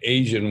saw an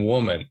Asian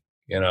woman,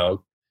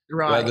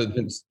 rather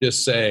than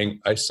just saying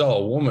I saw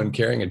a woman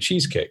carrying a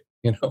cheesecake.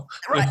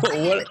 Right.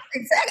 What?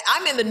 Exactly.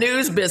 I'm in the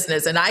news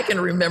business, and I can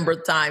remember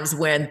times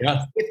when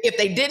if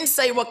they didn't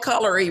say what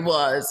color he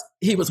was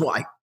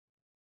white.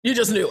 You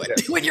just knew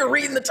it when you're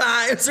reading the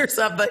Times or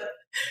something.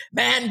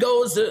 Man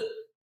goes to,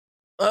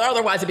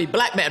 otherwise it'd be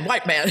black man,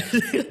 white man.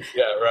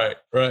 Yeah,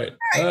 right.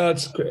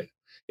 That's great.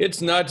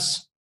 It's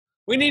nuts.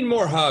 We need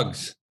more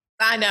hugs.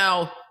 I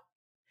know.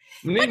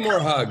 We need more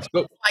hugs.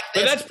 But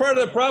that's part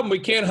of the problem. We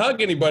can't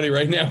hug anybody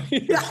right now.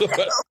 So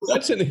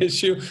that's an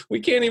issue. We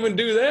can't even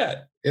do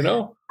that,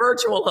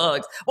 Virtual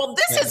hugs. Well,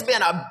 this has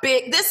been a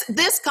big,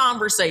 this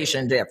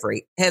conversation,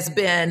 Jeffrey, has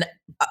been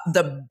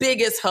the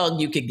biggest hug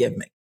you could give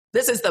me.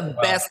 This is the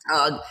best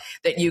hug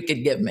that you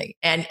could give me,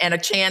 and a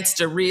chance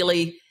to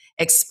really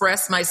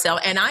express myself.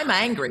 And I'm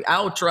angry.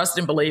 I'll trust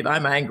and believe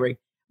I'm angry.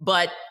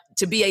 But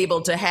to be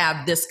able to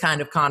have this kind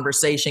of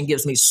conversation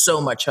gives me so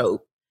much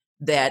hope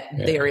that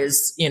there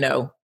is,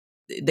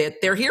 that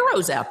there are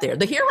heroes out there.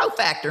 The hero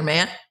factor,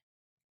 man.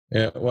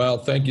 Yeah. Well,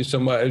 thank you so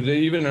much.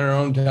 Even in our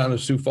own town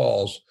of Sioux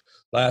Falls,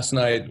 last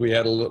night we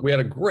had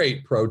a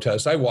great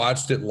protest. I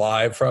watched it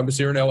live from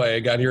here in LA. I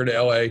got here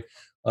to LA.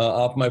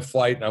 Off my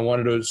flight, and I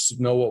wanted to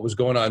know what was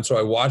going on. So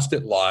I watched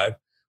it live,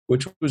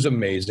 which was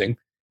amazing.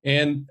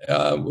 And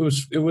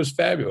it was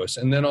fabulous.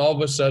 And then all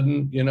of a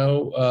sudden,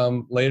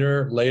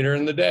 later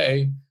in the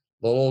day,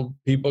 little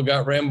people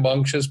got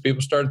rambunctious.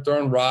 People started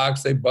throwing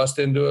rocks. They bust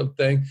into a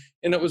thing.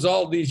 And it was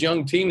all these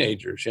young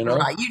teenagers,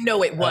 Right.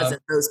 It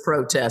wasn't those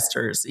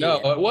protesters. No,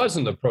 it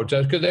wasn't the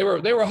protest, because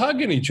they were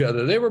hugging each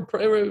other.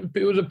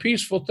 It was a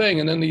peaceful thing.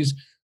 And then these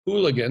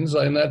hooligans,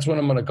 and that's what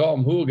I'm going to call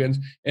them, hooligans,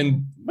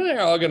 and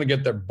they're all going to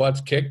get their butts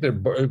kicked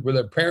with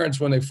their parents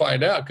when they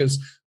find out, because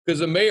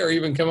the mayor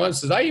even come on and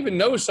says, I even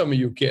know some of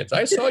you kids.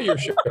 I saw your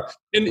shirt.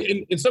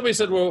 And somebody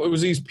said, well, it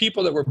was these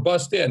people that were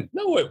bussed in.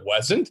 No, it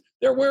wasn't.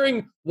 They're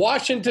wearing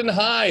Washington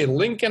High,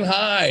 Lincoln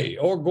High,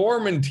 or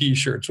Gorman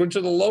T-shirts, which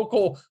are the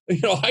local,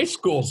 high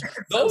schools.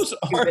 Those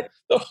are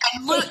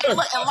and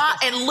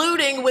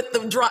looting with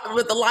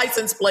the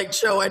license plate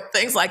showing,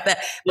 things like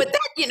that. But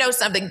that,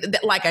 something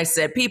that, like I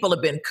said, people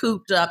have been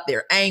cooped up.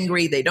 They're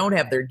angry. They don't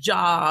have their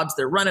jobs.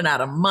 They're running out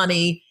of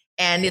money.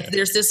 And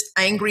there's this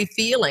angry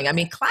feeling. I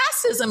mean,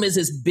 classism is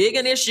as big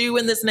an issue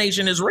in this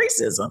nation as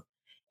racism.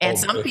 And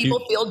some people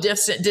feel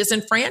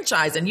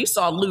disenfranchised. And you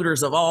saw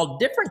looters of all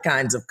different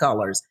kinds of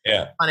colors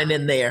running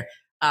in there,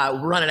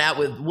 running out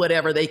with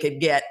whatever they could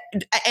get.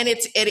 And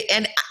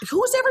and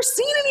who's ever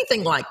seen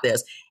anything like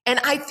this? And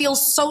I feel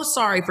so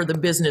sorry for the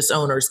business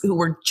owners who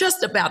were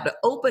just about to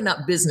open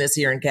up business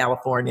here in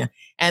California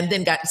and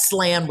then got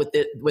slammed with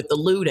the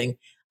looting.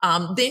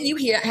 Then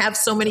you have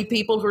so many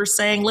people who are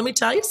saying, let me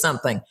tell you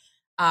something.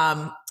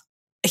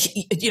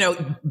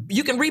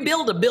 You can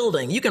rebuild a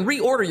building. You can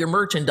reorder your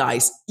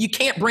merchandise. You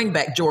can't bring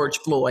back George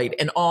Floyd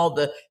and all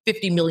the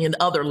 50 million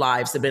other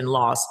lives that have been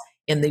lost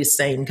in the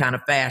same kind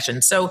of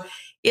fashion. So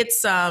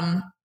it's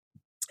a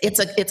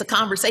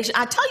conversation.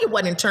 I tell you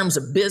what, in terms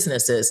of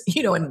businesses,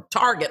 in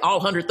Target, all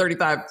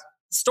 135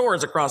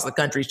 stores across the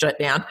country shut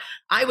down.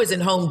 I was in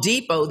Home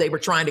Depot. They were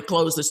trying to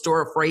close the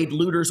store, afraid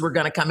looters were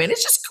going to come in.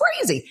 It's just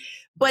crazy.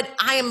 But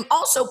I am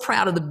also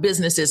proud of the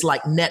businesses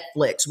like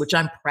Netflix, which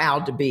I'm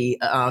proud to be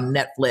on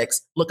Netflix.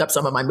 Look up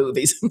some of my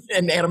movies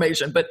and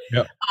animation. But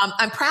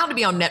I'm proud to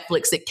be on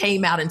Netflix that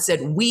came out and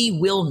said, we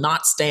will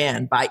not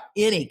stand by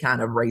any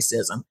kind of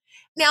racism.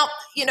 Now,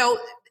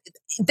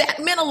 that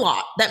meant a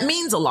lot. That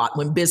means a lot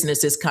when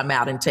businesses come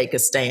out and take a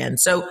stand.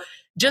 So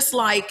just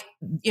like,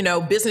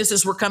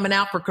 businesses were coming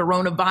out for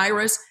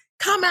coronavirus,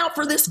 come out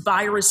for this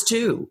virus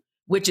too,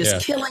 which is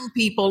killing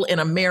people in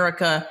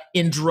America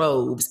in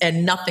droves,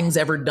 and nothing's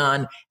ever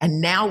done. And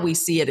now we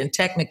see it in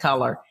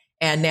Technicolor.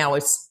 And now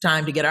it's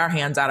time to get our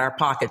hands out of our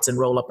pockets and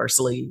roll up our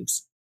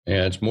sleeves.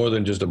 Yeah, it's more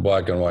than just a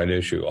black and white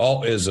issue.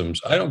 All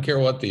isms. I don't care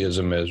what the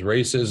ism is.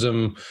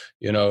 Racism,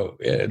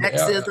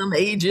 sexism,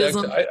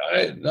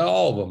 ageism.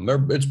 All of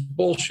them. It's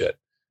bullshit.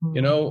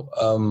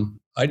 Mm-hmm.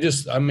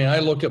 I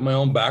look at my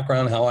own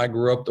background, how I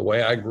grew up, the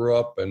way I grew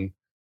up,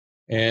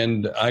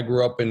 and I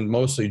grew up in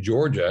mostly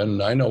Georgia,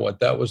 and I know what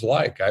that was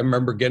like. I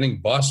remember getting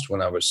bussed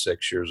when I was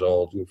 6 years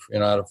old,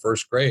 out of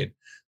first grade.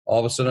 All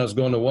of a sudden I was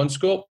going to one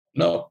school.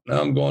 No,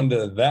 now I'm going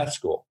to that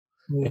school.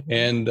 Mm-hmm.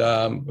 And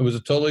it was a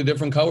totally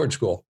different colored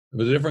school. It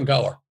was a different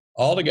color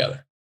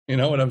altogether. You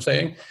know what I'm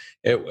saying?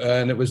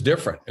 It was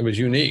different. It was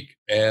unique.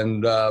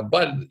 And,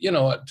 but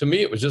to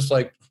me, it was just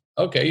like,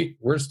 okay,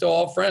 we're still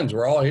all friends.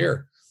 We're all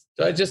here.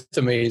 So it's just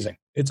amazing.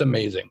 It's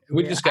amazing.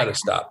 We just got to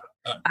stop.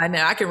 I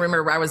know. I can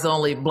remember I was the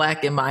only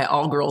black in my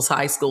all-girls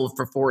high school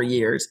for 4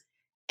 years.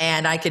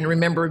 And I can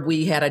remember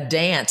we had a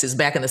dance, is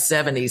back in the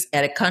 70s,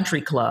 at a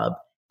country club.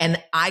 And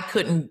they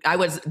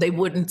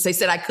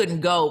said I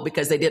couldn't go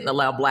because they didn't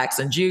allow blacks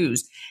and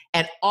Jews.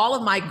 And all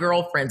of my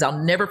girlfriends,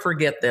 I'll never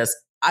forget this.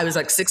 I was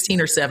like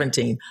 16 or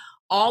 17.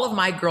 All of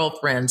my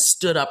girlfriends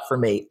stood up for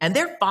me, and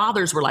their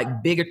fathers were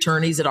like big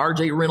attorneys at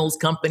RJ Reynolds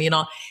Company and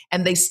all.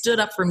 And they stood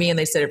up for me and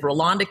they said, if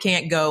Rolonda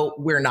can't go,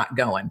 we're not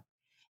going.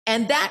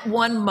 And that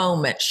one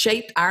moment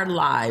shaped our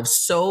lives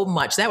so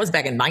much. That was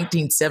back in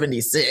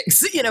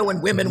 1976,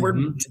 when women were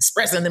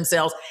expressing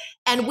themselves.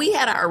 And we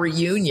had our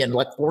reunion,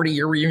 like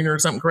 40-year reunion or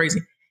something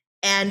crazy.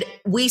 And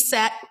we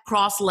sat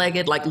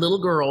cross-legged like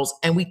little girls,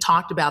 and we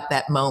talked about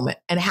that moment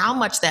and how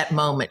much that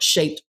moment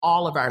shaped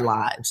all of our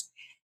lives.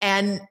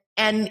 And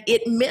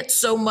it meant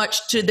so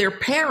much to their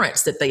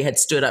parents that they had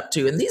stood up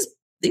to. And these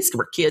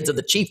were kids of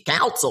the chief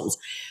councils.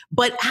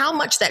 But how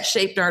much that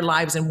shaped our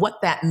lives and what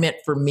that meant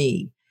for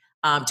me.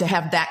 To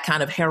have that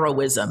kind of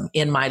heroism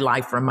in my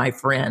life from my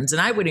friends.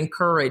 And I would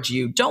encourage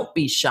you, don't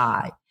be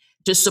shy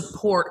to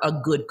support a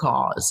good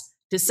cause,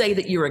 to say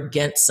that you're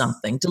against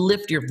something, to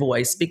lift your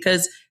voice,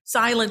 because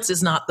silence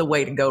is not the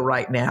way to go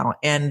right now.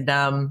 And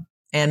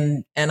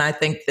I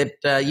think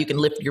that you can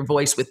lift your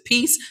voice with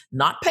peace,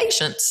 not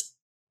patience,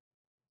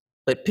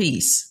 but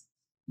peace.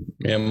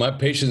 Yeah, my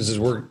patience is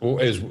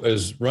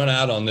run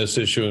out on this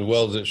issue as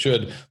well as it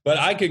should. But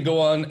I could go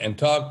on and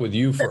talk with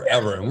you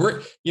forever.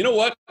 And you know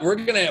what? We're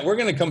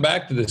gonna come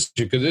back to this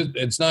issue because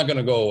it's not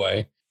gonna go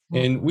away.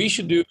 And we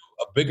should do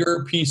a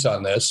bigger piece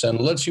on this. And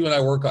let's you and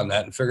I work on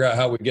that and figure out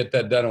how we get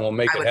that done, and we'll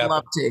make it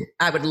happen.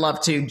 I would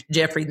love to,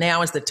 Jeffrey.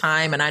 Now is the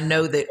time, and I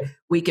know that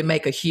we can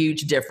make a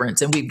huge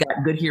difference. And we've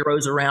got good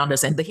heroes around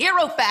us, and the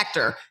hero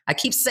factor. I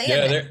keep saying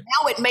that.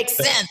 Now it makes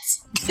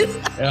sense.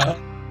 Yeah.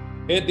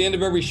 At the end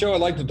of every show, I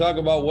like to talk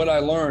about what I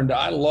learned.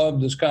 I love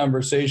this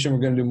conversation. We're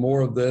going to do more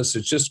of this.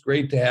 It's just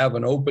great to have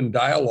an open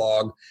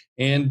dialogue.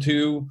 And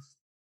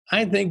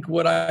I think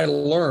what I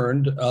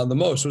learned the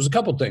most was a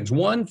couple things.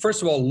 One,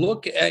 first of all,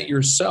 look at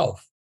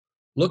yourself.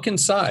 Look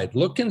inside.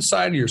 Look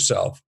inside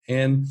yourself.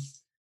 And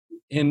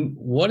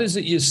what is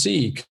it you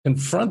see?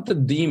 Confront the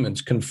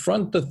demons.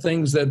 Confront the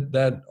things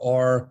that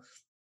are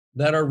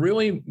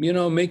really,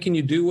 making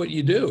you do what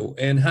you do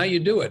and how you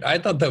do it. I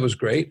thought that was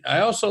great.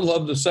 I also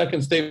love the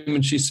second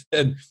statement. She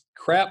said,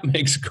 crap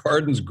makes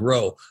gardens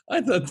grow.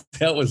 I thought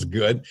that was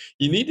good.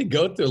 You need to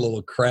go through a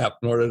little crap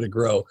in order to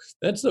grow.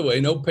 That's the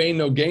way. No pain,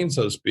 no gain,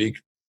 so to speak.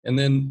 And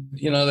then,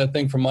 that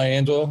thing from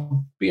Maya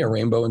Angelou, be a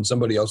rainbow in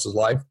somebody else's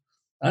life.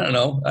 I don't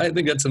know. I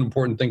think that's an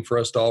important thing for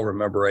us to all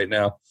remember right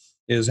now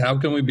is how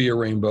can we be a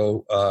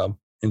rainbow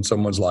in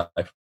someone's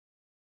life?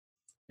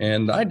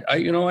 And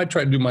I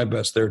try to do my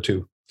best there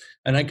too.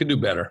 And I could do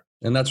better.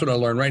 And that's what I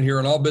learned right here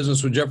on All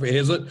Business with Jeffrey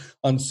Hazlett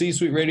on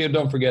C-Suite Radio.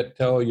 Don't forget,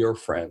 tell your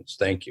friends.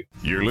 Thank you.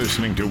 You're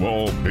listening to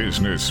All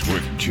Business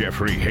with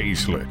Jeffrey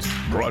Hazlett,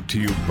 brought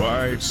to you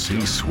by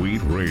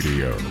C-Suite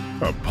Radio,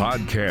 a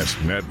podcast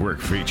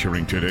network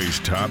featuring today's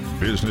top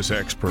business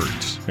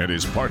experts and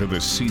is part of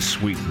the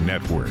C-Suite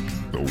Network,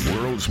 the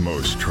world's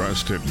most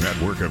trusted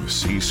network of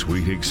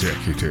C-Suite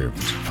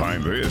executives.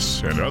 Find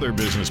this and other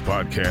business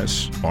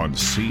podcasts on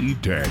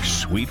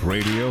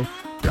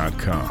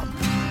c-suiteradio.com.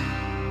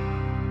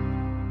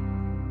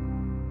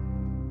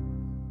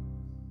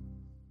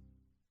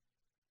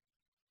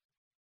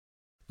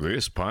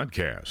 This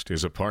podcast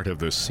is a part of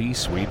the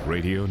C-Suite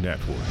Radio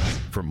Network.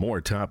 For more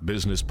top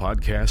business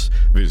podcasts,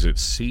 visit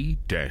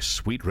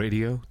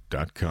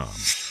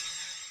c-suiteradio.com.